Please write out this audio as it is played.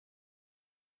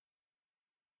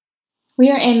We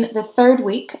are in the third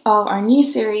week of our new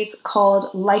series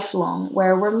called Lifelong,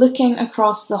 where we're looking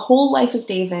across the whole life of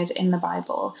David in the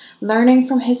Bible, learning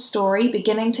from his story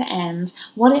beginning to end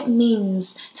what it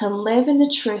means to live in the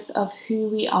truth of who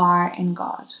we are in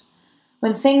God.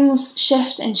 When things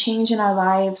shift and change in our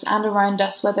lives and around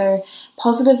us, whether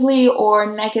positively or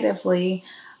negatively,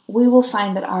 we will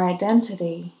find that our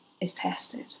identity is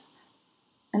tested.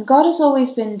 And God has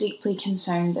always been deeply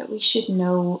concerned that we should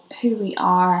know who we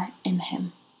are in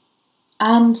Him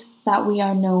and that we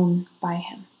are known by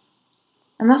Him.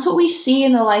 And that's what we see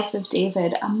in the life of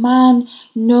David, a man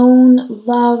known,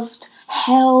 loved,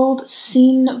 held,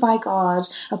 seen by God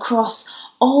across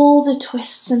all the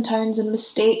twists and turns and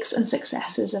mistakes and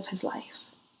successes of his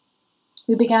life.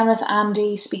 We began with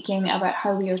Andy speaking about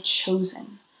how we are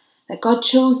chosen, that God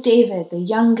chose David, the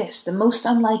youngest, the most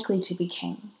unlikely to be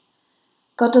king.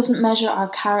 God doesn't measure our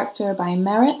character by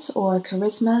merit or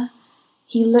charisma.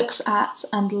 He looks at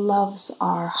and loves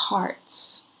our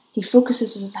hearts. He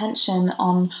focuses his attention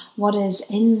on what is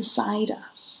inside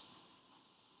us.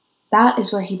 That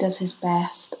is where he does his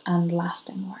best and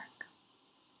lasting work.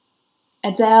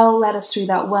 Adele led us through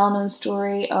that well-known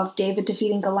story of David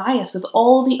defeating Goliath with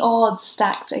all the odds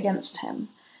stacked against him.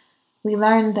 We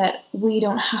learned that we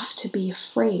don't have to be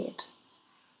afraid.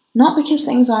 Not because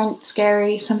things aren't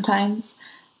scary sometimes,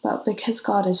 but because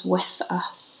God is with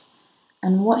us,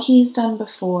 and what He has done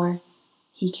before,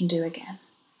 He can do again.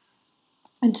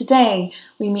 And today,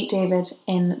 we meet David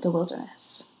in the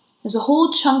wilderness. There's a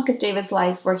whole chunk of David's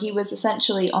life where he was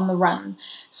essentially on the run.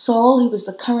 Saul, who was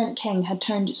the current king, had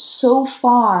turned so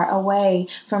far away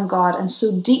from God and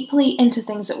so deeply into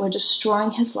things that were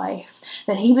destroying his life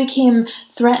that he became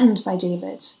threatened by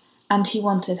David, and he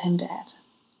wanted him dead.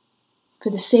 For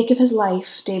the sake of his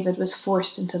life, David was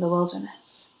forced into the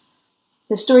wilderness.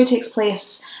 The story takes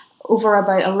place over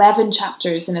about 11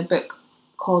 chapters in a book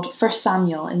called 1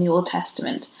 Samuel in the Old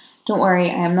Testament. Don't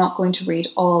worry, I am not going to read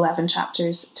all 11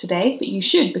 chapters today, but you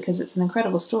should because it's an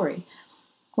incredible story.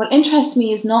 What interests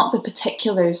me is not the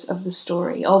particulars of the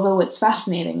story, although it's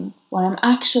fascinating. What I'm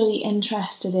actually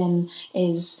interested in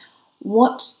is,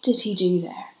 what did he do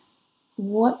there?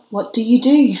 What do you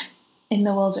do in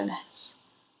the wilderness?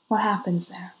 What happens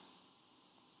there?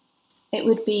 It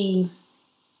would be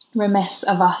remiss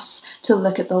of us to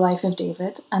look at the life of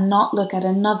David and not look at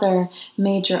another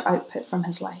major output from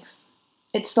his life.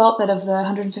 It's thought that of the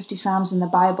 150 Psalms in the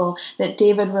Bible, that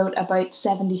David wrote about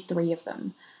 73 of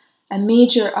them. A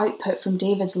major output from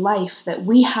David's life that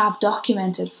we have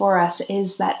documented for us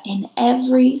is that in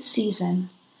every season,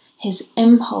 his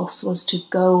impulse was to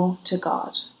go to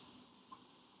God.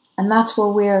 And that's where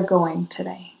we're going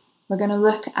today. We're going to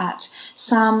look at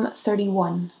Psalm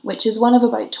 31, which is one of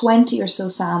about 20 or so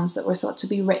psalms that were thought to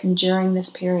be written during this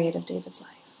period of David's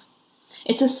life.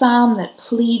 It's a psalm that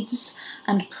pleads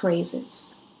and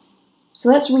praises. So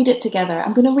let's read it together.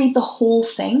 I'm going to read the whole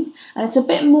thing, and it's a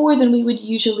bit more than we would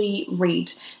usually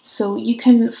read. So you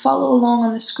can follow along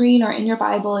on the screen or in your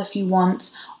Bible if you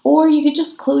want, or you could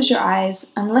just close your eyes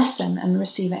and listen and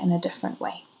receive it in a different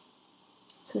way.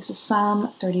 So this is Psalm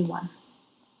 31.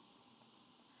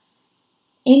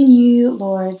 In you,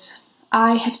 Lord,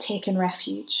 I have taken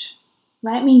refuge.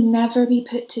 Let me never be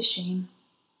put to shame.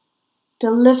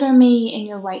 Deliver me in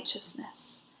your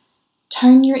righteousness.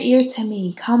 Turn your ear to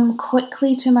me. Come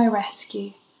quickly to my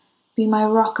rescue. Be my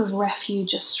rock of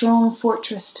refuge, a strong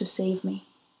fortress to save me.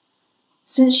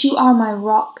 Since you are my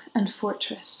rock and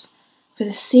fortress, for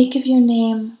the sake of your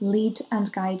name, lead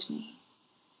and guide me.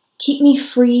 Keep me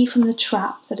free from the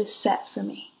trap that is set for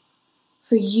me,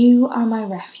 for you are my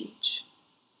refuge.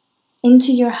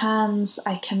 Into your hands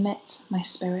I commit my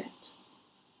spirit.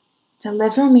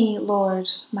 Deliver me, Lord,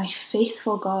 my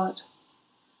faithful God.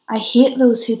 I hate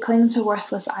those who cling to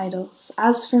worthless idols.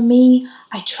 As for me,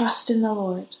 I trust in the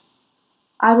Lord.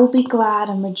 I will be glad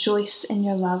and rejoice in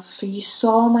your love, for you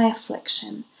saw my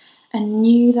affliction and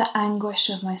knew the anguish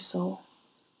of my soul.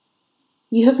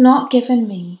 You have not given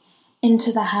me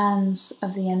into the hands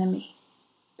of the enemy,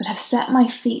 but have set my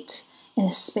feet in a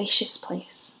spacious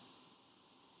place.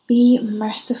 Be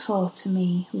merciful to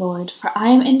me, Lord, for I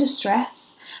am in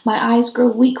distress. My eyes grow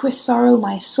weak with sorrow,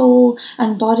 my soul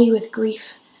and body with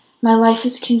grief. My life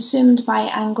is consumed by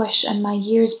anguish and my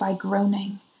years by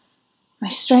groaning. My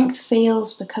strength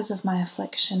fails because of my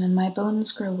affliction and my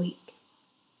bones grow weak.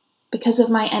 Because of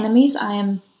my enemies, I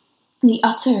am the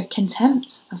utter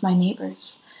contempt of my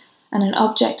neighbours and an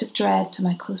object of dread to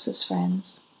my closest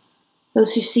friends.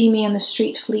 Those who see me in the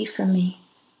street flee from me.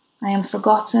 I am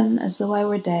forgotten as though I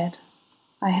were dead.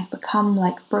 I have become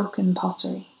like broken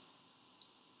pottery.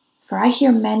 For I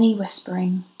hear many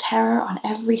whispering, terror on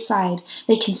every side.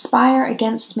 They conspire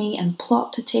against me and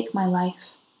plot to take my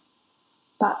life.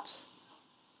 But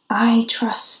I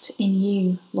trust in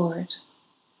you, Lord.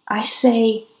 I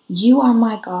say, you are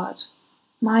my God.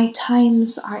 My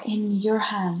times are in your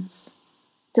hands.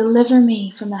 Deliver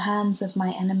me from the hands of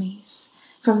my enemies,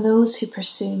 from those who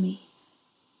pursue me.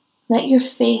 Let your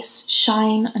face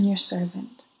shine on your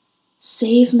servant.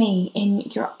 Save me in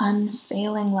your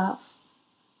unfailing love.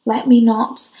 Let me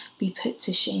not be put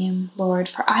to shame, Lord,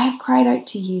 for I have cried out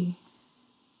to you.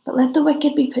 But let the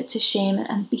wicked be put to shame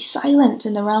and be silent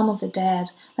in the realm of the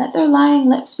dead. Let their lying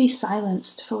lips be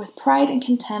silenced, for with pride and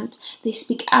contempt they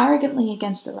speak arrogantly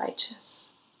against the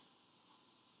righteous.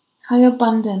 How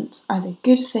abundant are the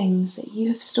good things that you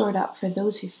have stored up for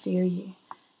those who fear you,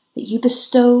 that you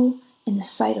bestow in the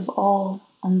sight of all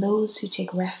on those who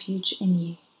take refuge in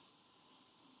you.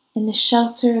 In the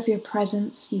shelter of your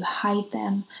presence you hide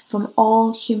them from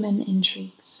all human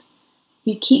intrigues.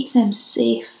 You keep them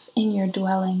safe in your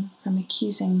dwelling from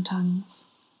accusing tongues.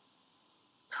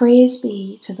 Praise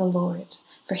be to the Lord,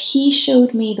 for he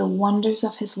showed me the wonders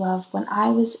of his love when I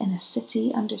was in a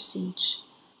city under siege.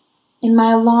 In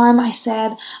my alarm I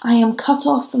said, I am cut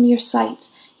off from your sight,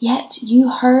 yet you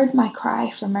heard my cry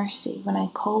for mercy when I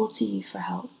called to you for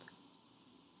help.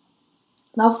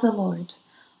 Love the Lord,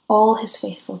 all his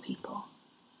faithful people.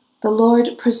 The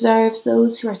Lord preserves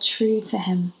those who are true to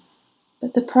him,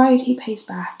 but the proud he pays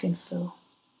back in full.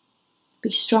 Be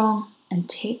strong and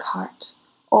take heart,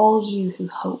 all you who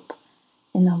hope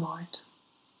in the Lord.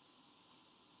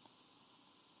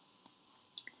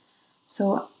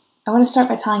 So I want to start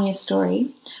by telling you a story.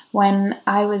 When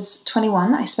I was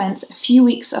 21, I spent a few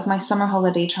weeks of my summer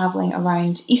holiday travelling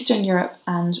around Eastern Europe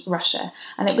and Russia,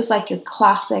 and it was like your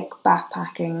classic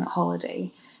backpacking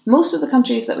holiday. Most of the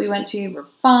countries that we went to were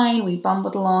fine, we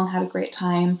bumbled along, had a great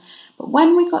time, but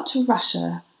when we got to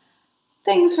Russia,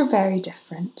 things were very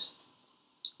different.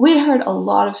 We'd heard a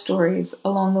lot of stories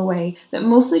along the way that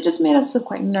mostly just made us feel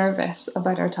quite nervous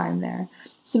about our time there.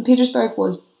 St. Petersburg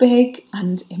was big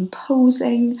and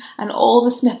imposing, and all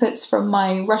the snippets from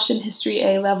my Russian history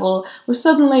A level were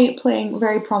suddenly playing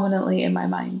very prominently in my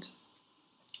mind.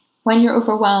 When you're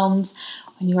overwhelmed,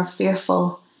 when you are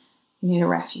fearful, you need a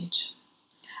refuge.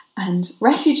 And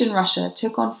refuge in Russia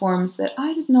took on forms that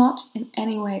I did not in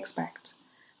any way expect.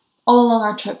 All along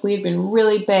our trip, we had been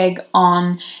really big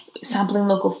on sampling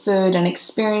local food and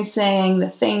experiencing the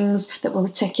things that were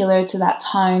particular to that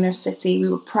town or city. We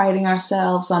were priding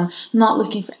ourselves on not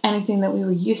looking for anything that we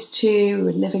were used to. We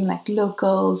were living like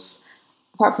locals,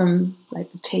 apart from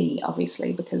like the tea,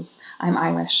 obviously, because I'm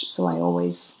Irish, so I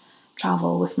always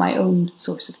travel with my own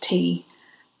source of tea.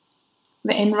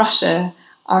 But in Russia,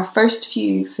 our first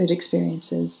few food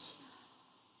experiences,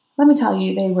 let me tell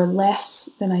you, they were less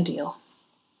than ideal.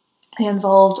 They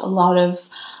involved a lot of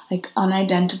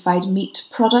unidentified meat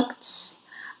products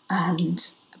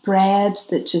and bread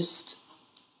that just,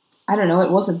 I don't know,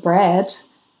 it wasn't bread.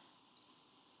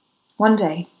 One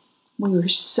day, we were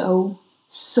so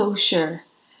sure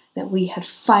that we had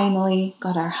finally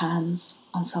got our hands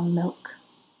on some milk.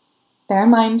 Bear in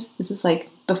mind, this is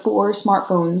before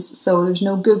smartphones, so there's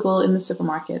no Google in the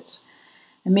supermarket.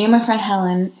 And me and my friend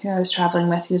Helen, who I was travelling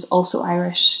with, who is also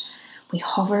Irish, we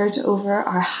hovered over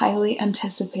our highly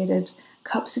anticipated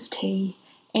cups of tea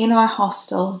in our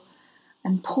hostel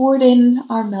and poured in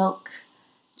our milk,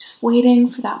 just waiting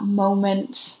for that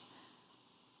moment,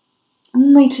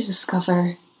 only to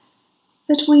discover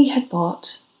that we had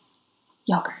bought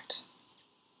yogurt.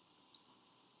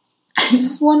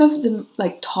 It's one of the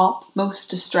top most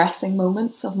distressing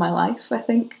moments of my life, I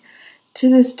think. To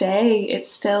this day, it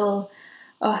still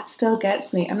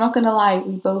gets me. I'm not going to lie,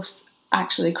 we both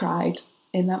actually cried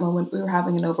in that moment. We were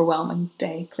having an overwhelming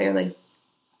day, clearly.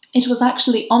 It was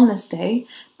actually on this day,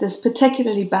 this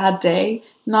particularly bad day,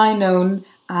 now known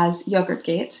as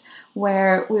Yogurtgate,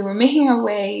 where we were making our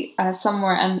way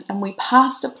somewhere and we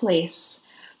passed a place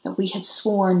that we had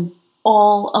sworn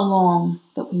all along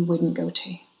that we wouldn't go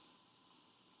to.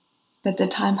 But the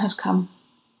time had come.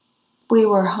 We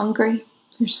were hungry,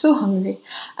 we were so hungry,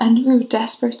 and we were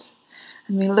desperate,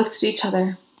 and we looked at each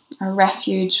other. Our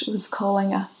refuge was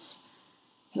calling us.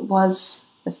 It was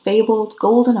the fabled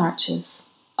golden arches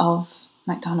of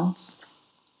McDonald's.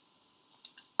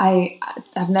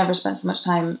 I've never spent so much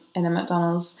time in a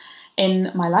McDonald's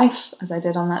in my life as I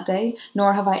did on that day,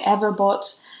 nor have I ever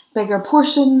bought bigger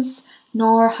portions,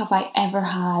 nor have I ever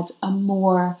had a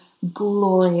more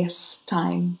glorious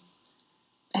time.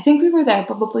 I think we were there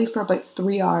probably for about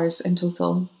 3 hours in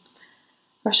total.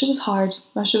 Russia was hard.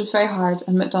 Russia was very hard,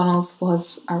 and McDonald's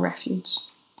was our refuge.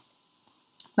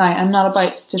 Now, I'm not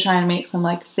about to try and make some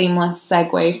seamless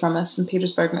segue from a St.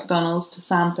 Petersburg McDonald's to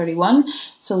Psalm 31,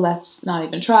 so let's not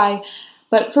even try.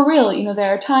 But for real,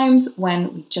 there are times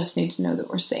when we just need to know that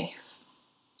we're safe.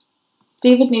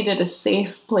 David needed a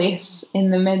safe place in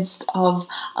the midst of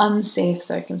unsafe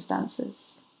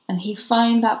circumstances, and he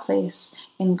found that place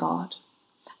in God.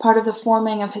 Part of the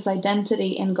forming of his identity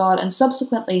in God, and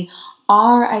subsequently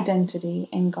our identity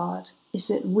in God, is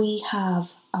that we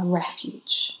have a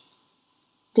refuge.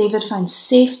 David found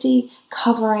safety,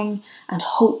 covering, and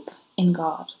hope in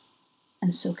God,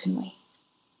 and so can we.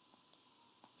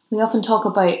 We often talk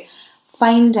about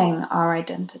finding our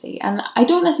identity, and I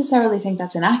don't necessarily think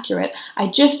that's inaccurate. I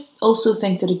just also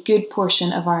think that a good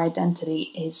portion of our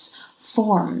identity is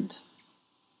formed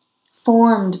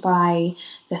by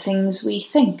the things we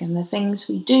think and the things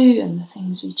we do and the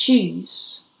things we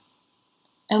choose.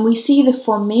 And we see the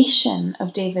formation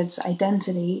of David's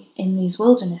identity in these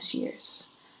wilderness years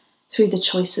through the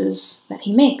choices that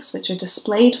he makes, which are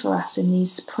displayed for us in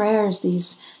these prayers,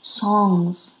 these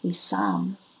songs, these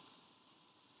psalms.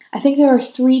 I think there are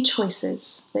 3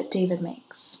 choices that David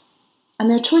makes, and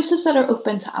they're choices that are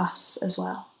open to us as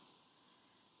well.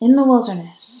 In the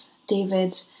wilderness,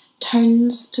 David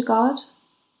turns to God,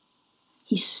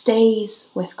 he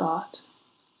stays with God,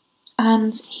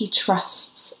 and he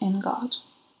trusts in God.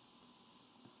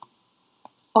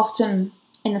 Often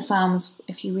in the Psalms,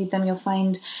 if you read them, you'll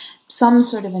find some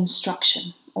sort of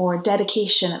instruction or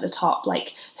dedication at the top,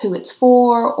 like who it's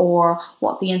for or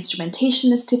what the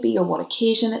instrumentation is to be or what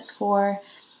occasion it's for.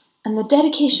 And the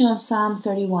dedication of Psalm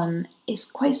 31 is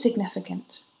quite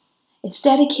significant. It's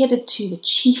dedicated to the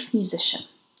chief musician,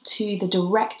 to the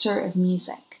director of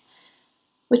music,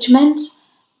 which meant,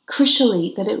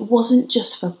 crucially, that it wasn't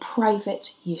just for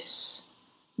private use.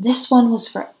 This one was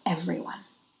for everyone.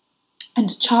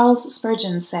 And Charles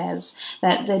Spurgeon says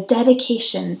that the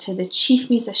dedication to the chief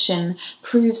musician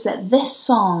proves that this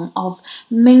song of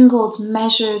mingled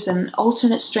measures and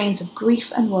alternate strains of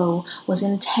grief and woe was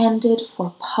intended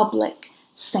for public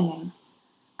singing,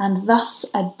 and thus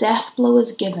a death blow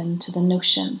is given to the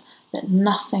notion that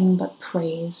nothing but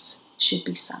praise should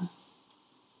be sung.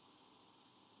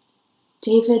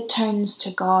 David turns to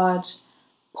God,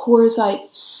 pours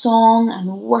out song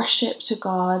and worship to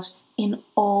God in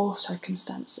all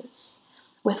circumstances,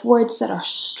 with words that are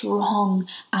strong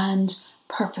and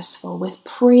purposeful, with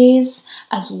praise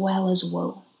as well as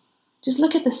woe. Just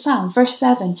look at the psalm. Verse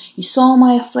 7, you saw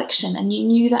my affliction and you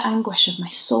knew the anguish of my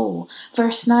soul.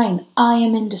 Verse 9, I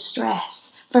am in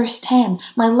distress. Verse 10,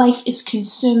 my life is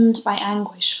consumed by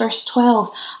anguish. Verse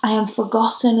 12, I am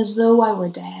forgotten as though I were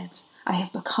dead. I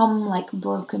have become like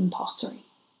broken pottery.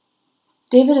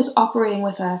 David is operating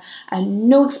with a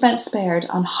no expense spared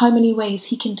on how many ways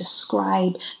he can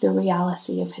describe the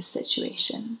reality of his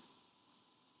situation.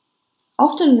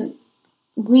 Often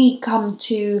we come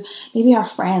to maybe our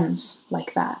friends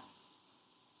like that,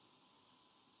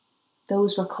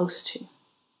 those we're close to.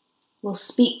 We'll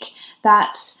speak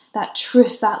that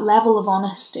truth, that level of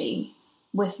honesty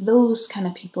with those kind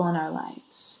of people in our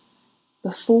lives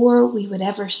before we would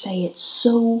ever say it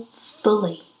so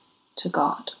fully to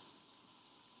God.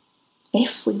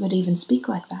 If we would even speak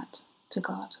like that to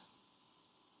God.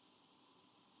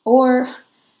 Or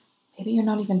maybe you're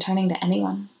not even turning to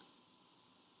anyone.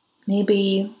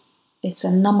 Maybe it's a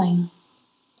numbing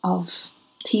of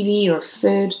TV or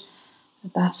food.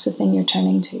 That's the thing you're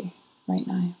turning to right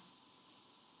now.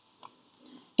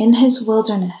 In his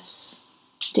wilderness,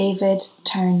 David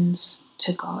turns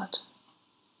to God.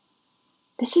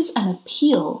 This is an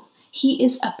appeal. He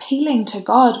is appealing to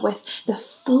God with the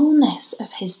fullness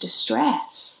of his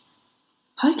distress.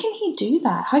 How can he do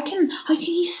that? How can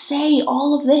he say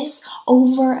all of this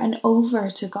over and over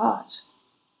to God?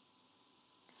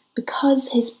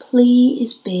 Because his plea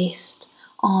is based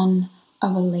on a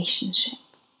relationship.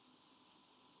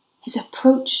 His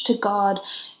approach to God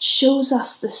shows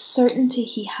us the certainty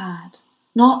he had,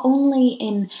 not only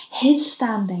in his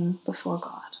standing before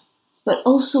God, but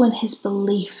also in his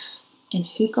belief in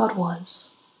who God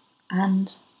was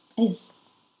and is.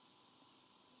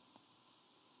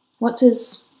 What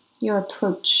does your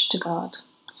approach to God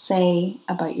say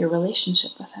about your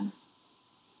relationship with him?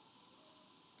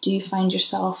 Do you find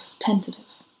yourself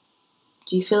tentative?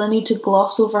 Do you feel a need to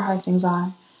gloss over how things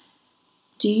are?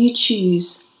 Do you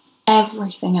choose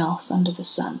everything else under the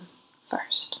sun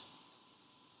first?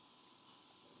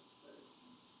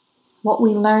 What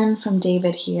we learn from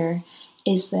David here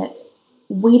is that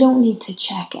we don't need to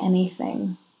check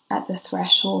anything at the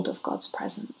threshold of God's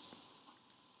presence,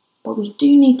 but we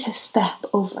do need to step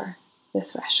over the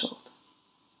threshold.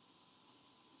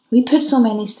 We put so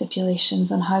many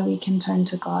stipulations on how we can turn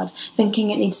to God, thinking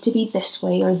it needs to be this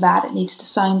way or that, it needs to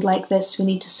sound like this, we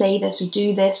need to say this or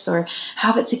do this or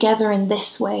have it together in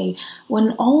this way,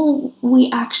 when all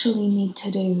we actually need to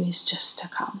do is just to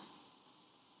come.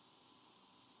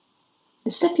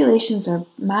 The stipulations are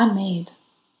man-made.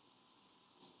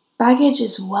 Baggage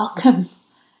is welcome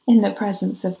in the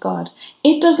presence of God.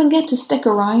 It doesn't get to stick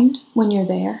around when you're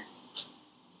there,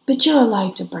 but you're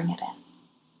allowed to bring it in.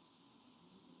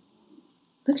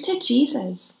 Look to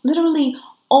Jesus. Literally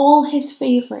all his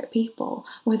favourite people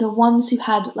were the ones who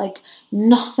had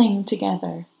nothing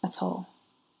together at all.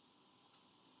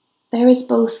 There is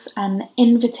both an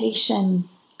invitation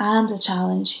and a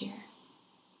challenge here.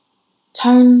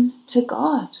 Turn to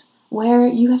God, where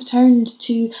you have turned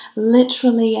to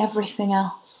literally everything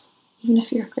else, even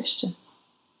if you're a Christian.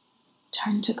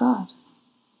 Turn to God.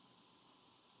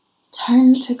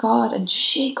 Turn to God and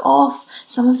shake off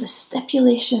some of the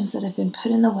stipulations that have been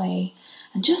put in the way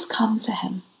and just come to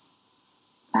him,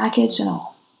 baggage and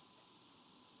all.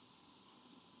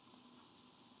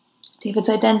 David's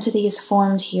identity is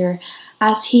formed here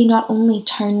as he not only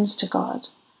turns to God,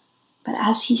 but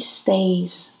as he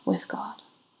stays with God.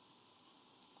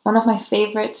 One of my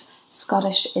favourite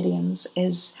Scottish idioms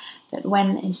is that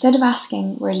when, instead of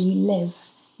asking, where do you live,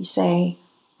 you say,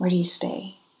 where do you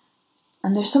stay?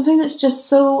 And there's something that's just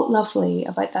so lovely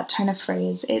about that turn of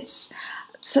phrase. It's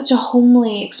such a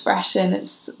homely expression.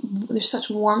 There's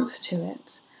such warmth to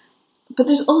it. But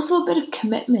there's also a bit of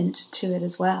commitment to it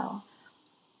as well.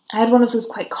 I had one of those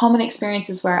quite common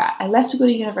experiences where I left to go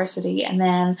to university and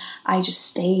then I just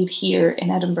stayed here in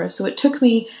Edinburgh. So it took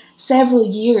me several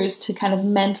years to kind of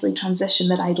mentally transition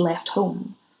that I'd left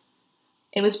home.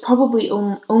 It was probably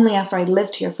only after I'd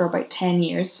lived here for about 10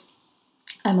 years,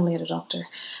 I'm a late adopter,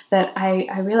 that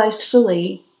I realised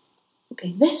fully,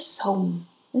 okay, this is home.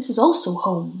 This is also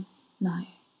home now.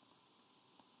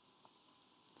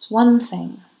 It's one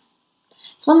thing.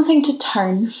 It's one thing to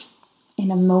turn in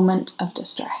a moment of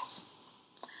distress.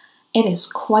 It is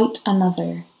quite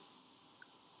another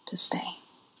to stay.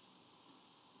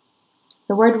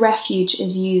 The word refuge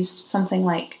is used something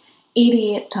like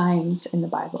 88 times in the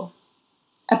Bible,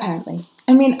 apparently.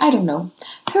 I mean, I don't know.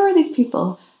 Who are these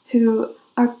people who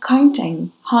are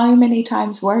counting how many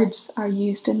times words are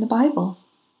used in the Bible?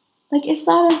 Is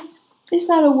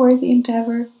that a worthy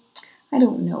endeavour? I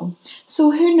don't know.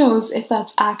 So who knows if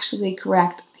that's actually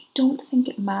correct? I don't think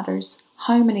it matters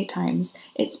how many times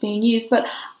it's being used, but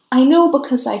I know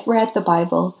because I've read the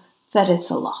Bible that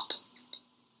it's a lot.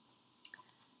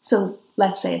 So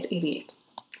let's say it's 88.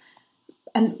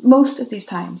 And most of these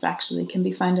times actually can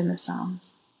be found in the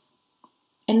Psalms.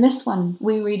 In this one,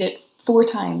 we read it 4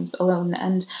 times alone,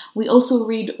 and we also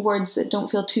read words that don't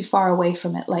feel too far away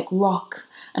from it, like rock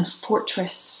and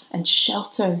fortress and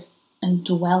shelter and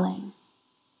dwelling.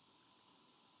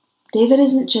 David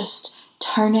isn't just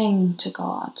turning to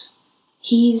God.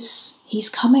 He's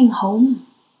coming home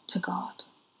to God.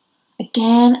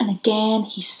 Again and again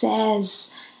he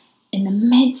says, in the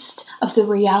midst of the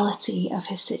reality of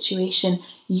his situation,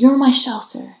 you're my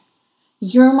shelter.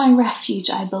 You're my refuge.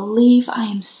 I believe I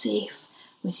am safe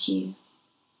with you.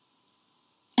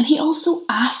 And he also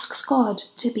asks God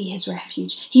to be his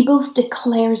refuge. He both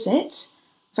declares it,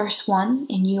 verse 1,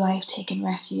 in you I have taken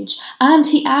refuge, and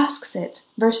he asks it,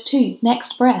 verse 2,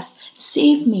 next breath,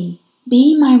 save me,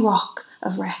 be my rock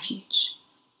of refuge.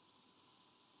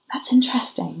 That's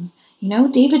interesting. You know,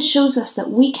 David shows us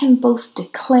that we can both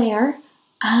declare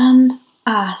and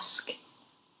ask.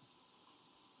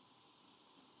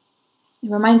 It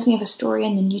reminds me of a story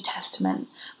in the New Testament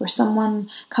where someone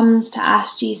comes to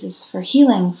ask Jesus for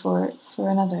healing for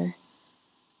another.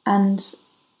 And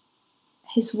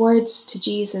his words to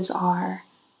Jesus are,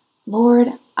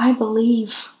 Lord, I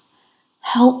believe,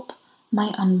 help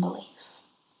my unbelief.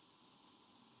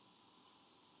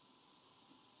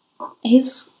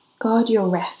 Is God your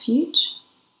refuge?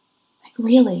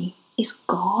 Really, is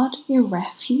God your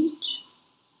refuge?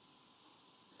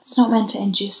 It's not meant to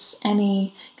induce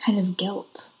any kind of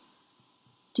guilt.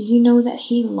 Do you know that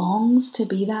he longs to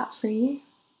be that for you?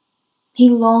 He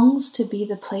longs to be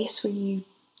the place where you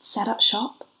set up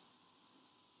shop,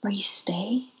 where you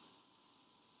stay.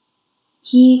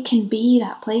 He can be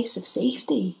that place of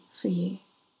safety for you.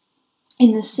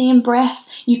 In the same breath,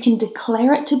 you can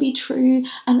declare it to be true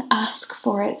and ask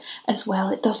for it as well.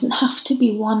 It doesn't have to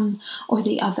be one or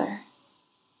the other.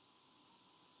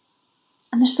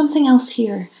 And there's something else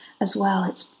here as well.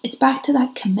 It's back to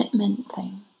that commitment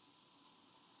thing.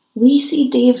 We see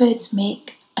David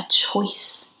make a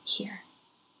choice here.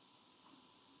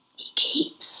 He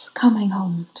keeps coming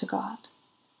home to God.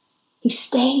 He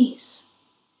stays.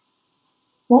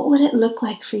 What would it look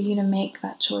like for you to make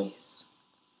that choice?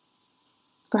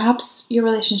 Perhaps your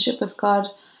relationship with God,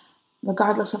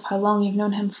 regardless of how long you've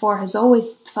known him for, has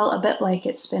always felt a bit like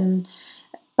it's been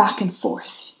back and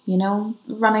forth,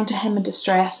 running to him in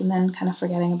distress and then kind of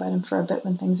forgetting about him for a bit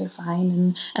when things are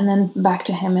fine, and then back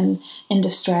to him in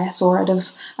distress or out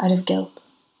of guilt.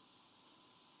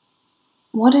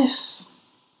 What if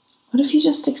you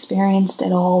just experienced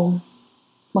it all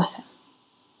with him?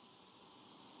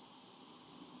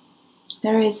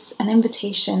 There is an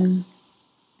invitation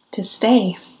to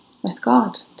stay with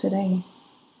God today.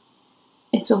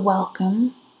 It's a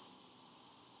welcome,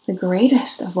 the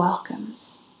greatest of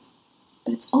welcomes,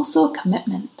 but it's also a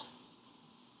commitment.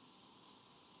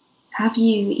 Have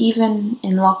you, even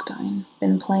in lockdown,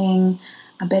 been playing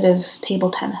a bit of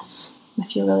table tennis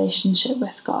with your relationship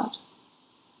with God?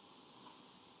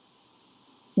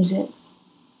 Is it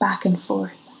back and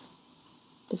forth?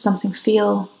 Does something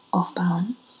feel off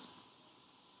balance?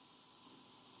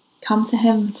 Come to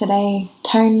him today,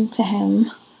 turn to him,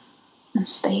 and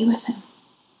stay with him.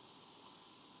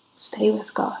 Stay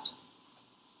with God.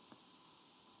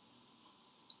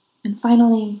 And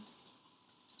finally,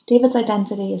 David's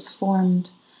identity is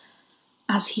formed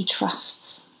as he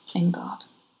trusts in God.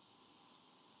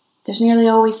 There's nearly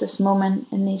always this moment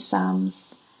in these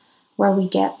Psalms where we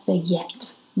get the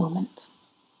yet moment,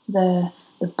 the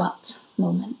but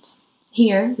moment.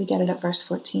 Here, we get it at verse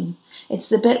 14. It's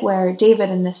the bit where David,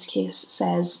 in this case,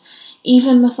 says,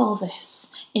 even with all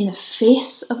this, in the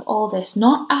face of all this,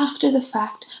 not after the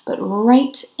fact, but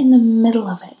right in the middle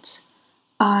of it,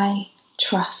 I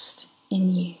trust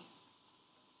in you.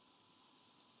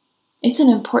 It's an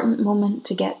important moment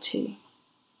to get to.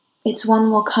 It's one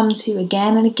we'll come to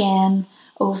again and again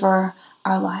over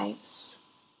our lives.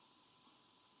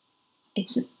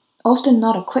 It's often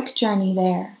not a quick journey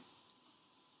there,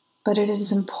 but it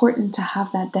is important to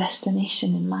have that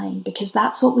destination in mind, because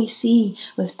that's what we see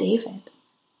with David.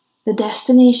 The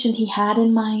destination he had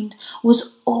in mind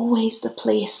was always the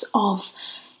place of,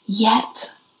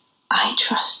 yet I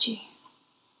trust you.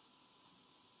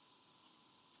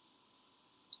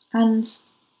 And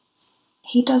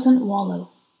he doesn't wallow.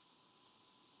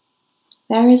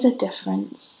 There is a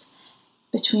difference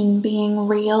between being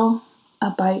real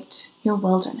about your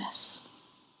wilderness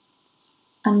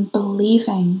and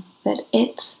believing that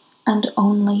it and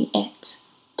only it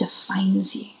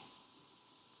defines you.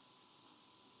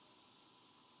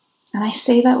 And I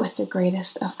say that with the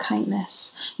greatest of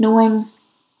kindness, knowing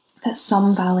that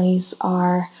some valleys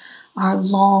are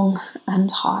long and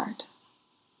hard.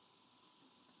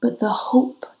 But the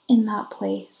hope in that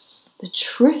place, the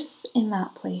truth in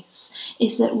that place,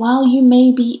 is that while you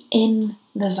may be in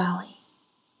the valley,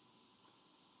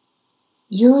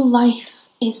 your life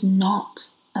is not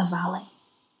a valley.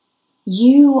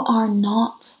 You are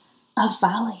not a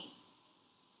valley.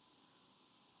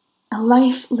 A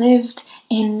life lived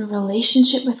in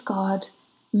relationship with God,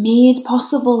 made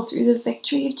possible through the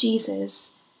victory of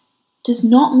Jesus, does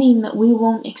not mean that we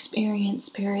won't experience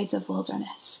periods of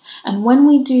wilderness. And when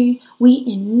we do, we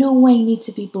in no way need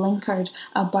to be blinkered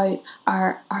about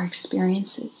our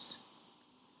experiences.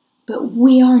 But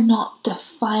we are not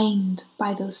defined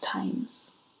by those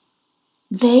times.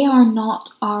 They are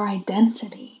not our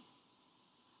identity.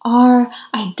 Our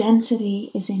identity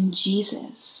is in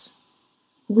Jesus.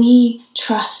 We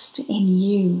trust in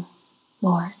you,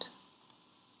 Lord.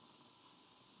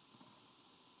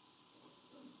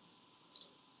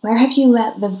 Where have you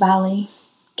let the valley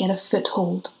get a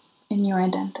foothold in your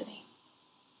identity?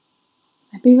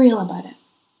 Be real about it.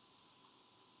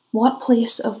 What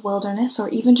place of wilderness or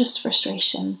even just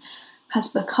frustration has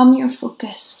become your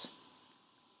focus,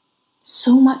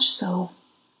 so much so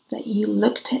that you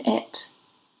look to it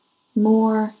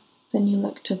more than you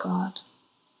look to God?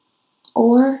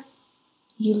 Or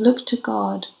you look to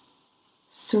God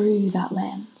through that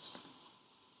lens?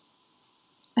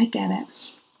 I get it.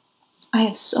 I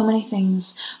have so many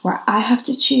things where I have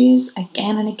to choose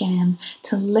again and again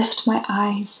to lift my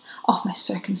eyes off my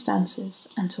circumstances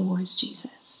and towards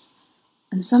Jesus.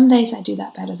 And some days I do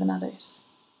that better than others.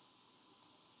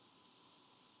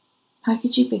 How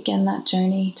could you begin that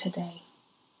journey today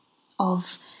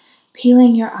of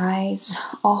peeling your eyes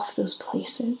off those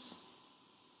places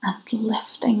and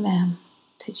lifting them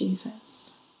to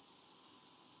Jesus?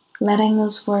 Letting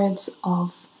those words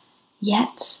of,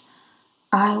 yet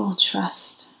I will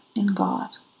trust in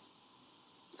God,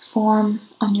 form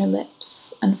on your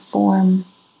lips and form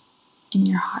in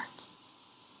your heart.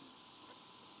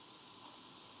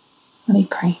 Let me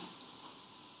pray.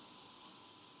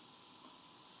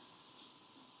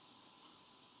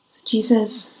 So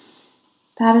Jesus,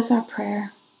 that is our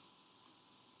prayer.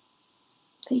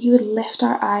 that you would lift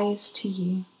our eyes to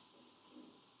you.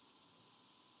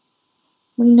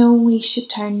 We know we should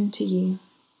turn to you,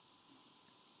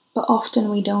 but often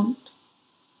we don't.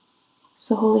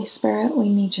 So Holy Spirit, we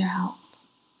need your help.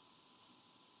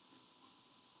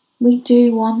 We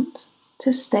do want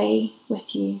to stay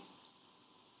with you,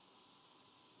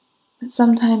 but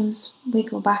sometimes we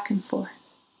go back and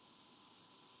forth.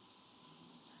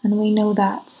 And we know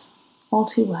that all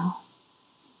too well.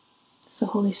 So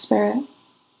Holy Spirit,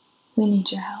 we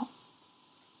need your help.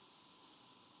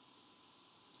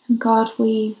 And God,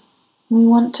 we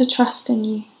want to trust in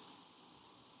you.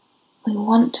 We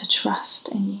want to trust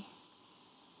in you.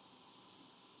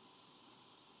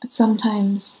 But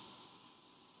sometimes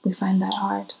we find that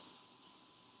hard.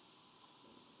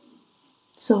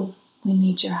 So we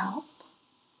need your help.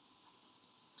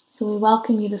 So we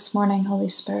welcome you this morning, Holy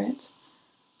Spirit,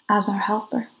 as our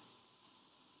helper.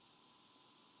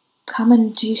 Come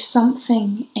and do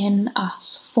something in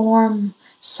us. Form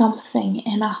something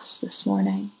in us this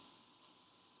morning.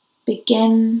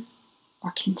 Begin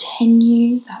or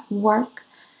continue that work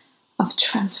of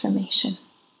transformation.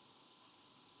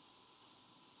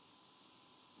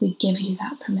 We give you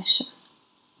that permission.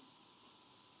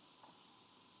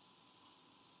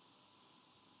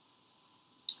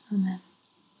 Amen.